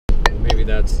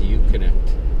Maybe that's the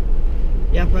Uconnect.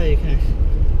 Yeah, probably Uconnect.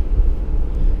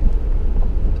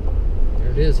 There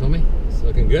it is, homie. It's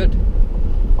looking good.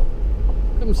 How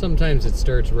come sometimes it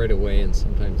starts right away and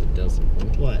sometimes it doesn't,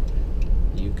 homie? What?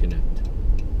 Uconnect.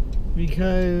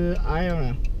 Because, I don't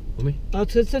know. Homie? Oh,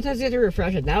 sometimes you have to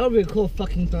refresh it. That would be a cool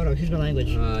fucking photo. Excuse my language.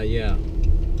 Yeah.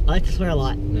 I like to swear a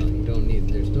lot. No, you don't need,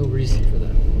 there's no reason for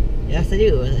that. Yes, I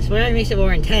do. Swearing makes it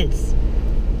more intense.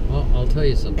 Well, I'll tell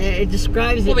you something. It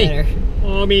describes it Homie. better.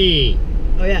 Homie!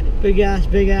 Oh yeah, big ass,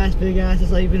 big ass, big ass.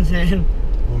 That's all you've been saying.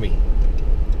 Homie.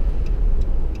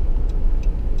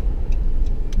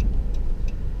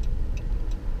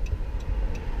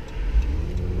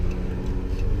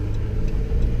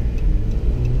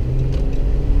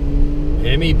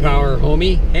 Hemi power,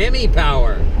 homie. Hemi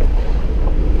power.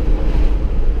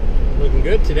 Looking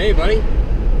good today, buddy.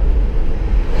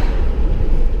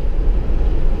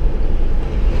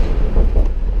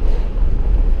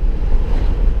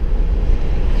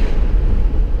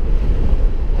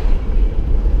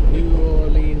 New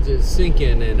Orleans is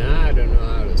sinking and I don't know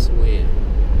how to swim.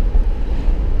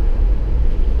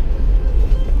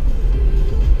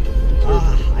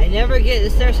 I never get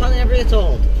this. There's something that never gets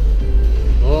old.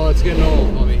 Oh, it's getting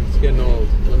old, homie. It's getting old.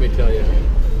 Let me tell you.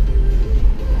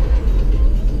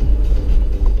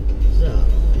 So.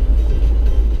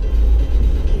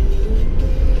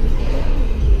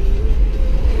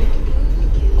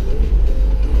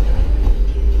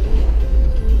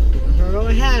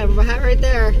 My hat right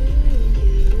there.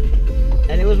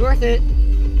 And it was worth it.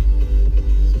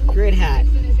 Great hat.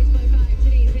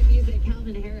 Today's hit music,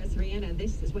 Calvin Harris, Rihanna.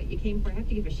 This is what you came for. I have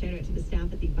to give a shout out to the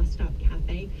staff at the Bus Stop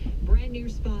Cafe. Brand new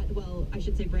spot, well, I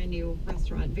should say brand new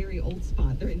restaurant, very old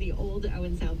spot. They're in the old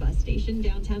Owen Sound bus station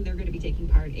downtown. They're going to be taking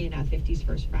part in 50s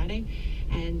First Friday.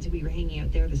 And we were hanging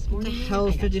out there this morning. What the hell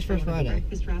is 50s First Friday?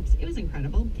 Breakfast wraps. It was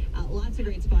incredible. Lots of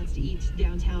great spots to eat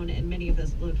downtown, and many of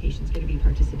those locations going to be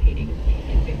participating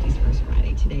in 50s First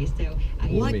Friday today. So,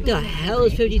 what the hell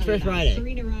is 50s First Friday?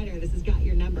 Serena Ryder, this has got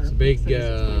your number. It's a big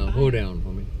hoedown,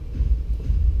 homie.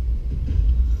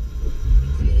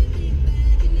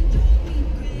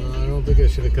 I don't think I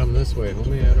should have come this way,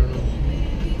 homie. I don't know.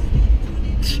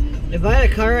 If I had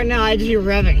a car right now, I'd just be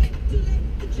revving.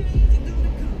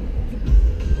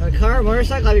 A car,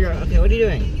 motorcycle, I'd be revving. Okay, what are you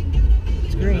doing?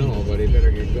 It's green. No, but he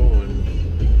better get going.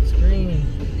 It's green.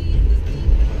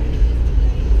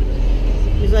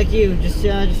 He's like you, just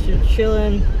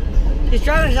chilling. He's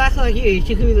driving exactly like you. You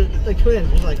two could be like twins.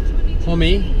 Just like.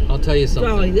 Homie, I'll tell you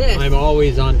something. Like this. I'm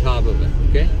always on top of it,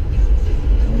 okay?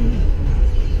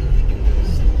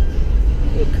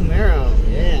 Ooh, Camaro,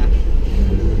 yeah.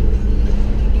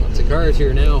 Lots of cars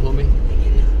here now, homie.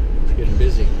 It's getting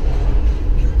busy.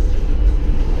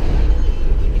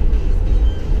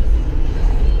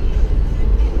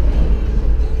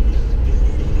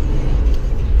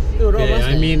 Dude, Okay,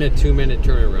 I mean a 2-minute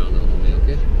turnaround, homie,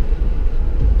 okay?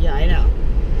 Yeah, I know.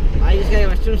 I just gotta get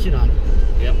my swimsuit on.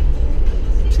 Yep.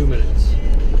 2 minutes.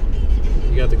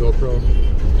 You got the GoPro?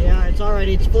 Yeah, it's all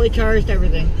ready. It's fully charged,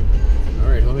 everything.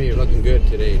 Alright, homie, you're looking good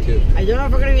today, too. I don't know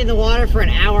if we're gonna be in the water for an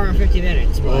hour and 50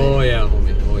 minutes. But... Oh, yeah,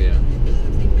 homie. Oh, yeah.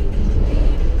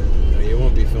 No, you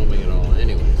won't be filming at all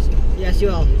anyways. Yes, you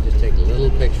will. Just take a little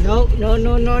picture. No. Yeah,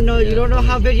 you don't know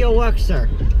how video works, sir.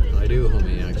 I do,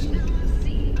 homie, actually.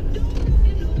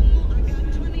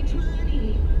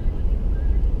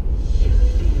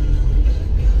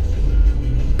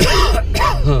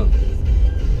 Oh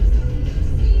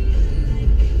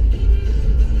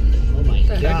my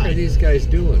What the heck are these guys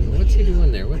doing? What's he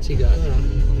doing there? What's he got?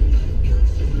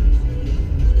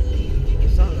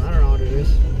 Something, I don't know what it is.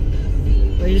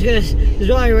 But you're just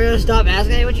gonna stop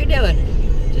asking me what you're doing.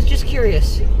 Just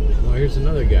curious. Oh, here's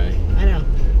another guy. I know.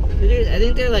 I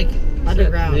think they're like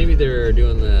underground. Maybe they're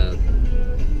doing the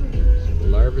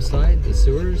larvicide, the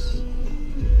sewers.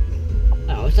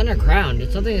 Oh, it's underground.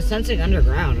 It's something that's sensing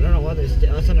underground. I don't know what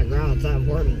it's underground. It's not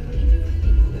important.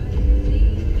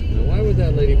 Now, why would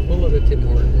that lady pull out a Tim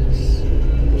Hortons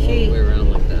all the way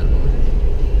around like that?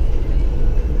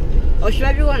 Oh, she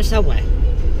might be going to Subway.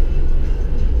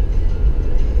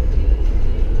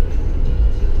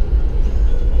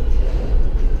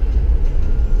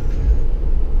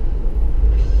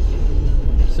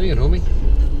 Sing it, homie.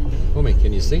 Homie,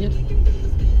 can you sing it?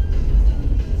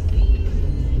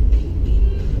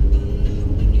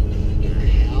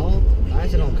 Hell,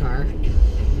 that's an old car.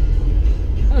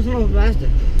 That's an old bastard.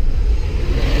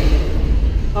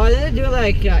 Oh, they're doing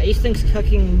like Eastlink's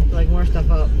cooking like more stuff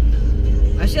up.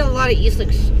 I see a lot of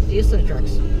Eastlink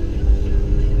trucks.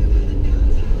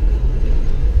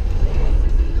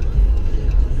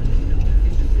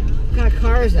 What kind of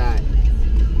car is that?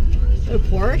 A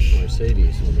Porsche?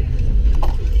 Mercedes, homie.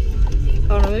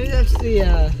 Oh no, maybe that's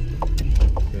the